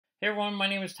Hey everyone, my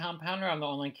name is Tom Pounder. I'm the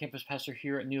online campus pastor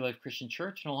here at New Life Christian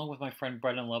Church, and along with my friend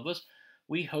Brendan Lovelace,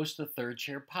 we host the Third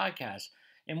Chair podcast.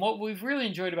 And what we've really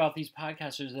enjoyed about these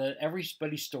podcasts is that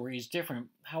everybody's story is different.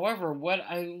 However, what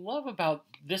I love about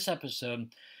this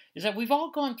episode is that we've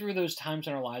all gone through those times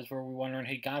in our lives where we're wondering,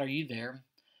 hey, God, are you there?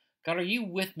 God, are you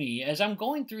with me? As I'm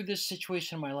going through this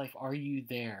situation in my life, are you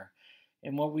there?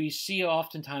 And what we see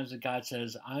oftentimes is God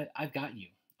says, I've got you.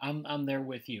 I'm there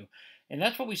with you. And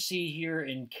that's what we see here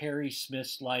in Keri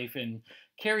Smith's life. And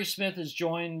Keri Smith is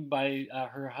joined by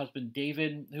her husband,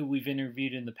 David, who we've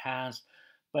interviewed in the past.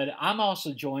 But I'm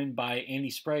also joined by Andy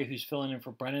Spray, who's filling in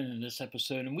for Brennan in this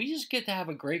episode. And we just get to have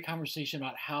a great conversation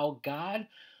about how God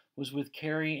was with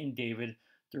Keri and David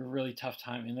through a really tough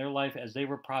time in their life as they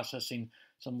were processing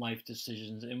some life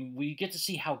decisions. And we get to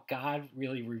see how God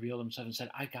really revealed himself and said,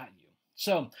 I got you.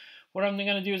 So what I'm going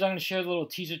to do is I'm going to share the little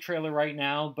teaser trailer right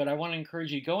now, but I want to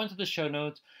encourage you to go into the show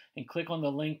notes and click on the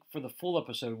link for the full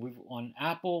episode. We're on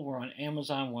Apple, we're on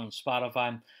Amazon, we're on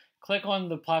Spotify. Click on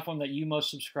the platform that you most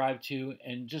subscribe to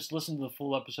and just listen to the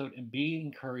full episode and be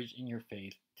encouraged in your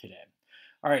faith today.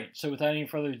 All right, so without any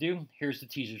further ado, here's the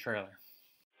teaser trailer.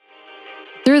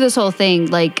 Through this whole thing,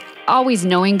 always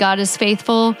knowing God is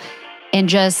faithful and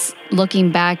just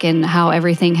looking back and how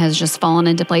everything has just fallen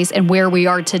into place and where we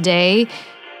are today,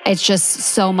 it's just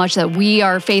so much that we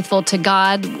are faithful to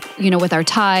God, with our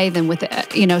tithe and with,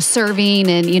 serving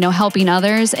and, helping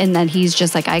others. And then he's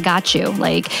just like, I got you.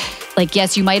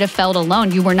 Yes, you might have felt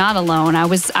alone. You were not alone. I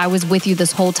was with you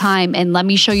this whole time. And let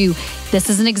me show you,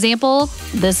 this is an example.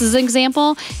 This is an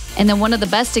example. And then one of the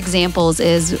best examples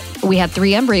is we had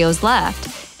 3 embryos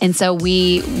left. And so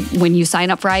when you sign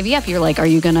up for IVF, you're like, what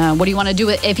do you want to do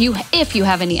if you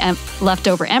have any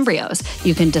leftover embryos?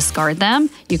 You can discard them,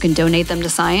 you can donate them to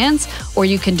science, or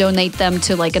you can donate them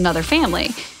to another family.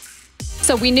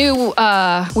 So we knew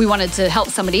we wanted to help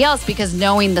somebody else because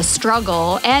knowing the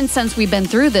struggle, and since we've been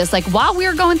through this, while we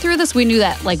were going through this, we knew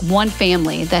that one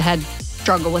family that had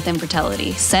struggled with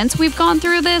infertility. Since we've gone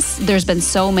through this, there's been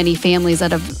so many families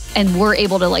that have, and we're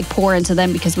able to pour into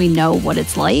them because we know what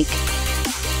it's like.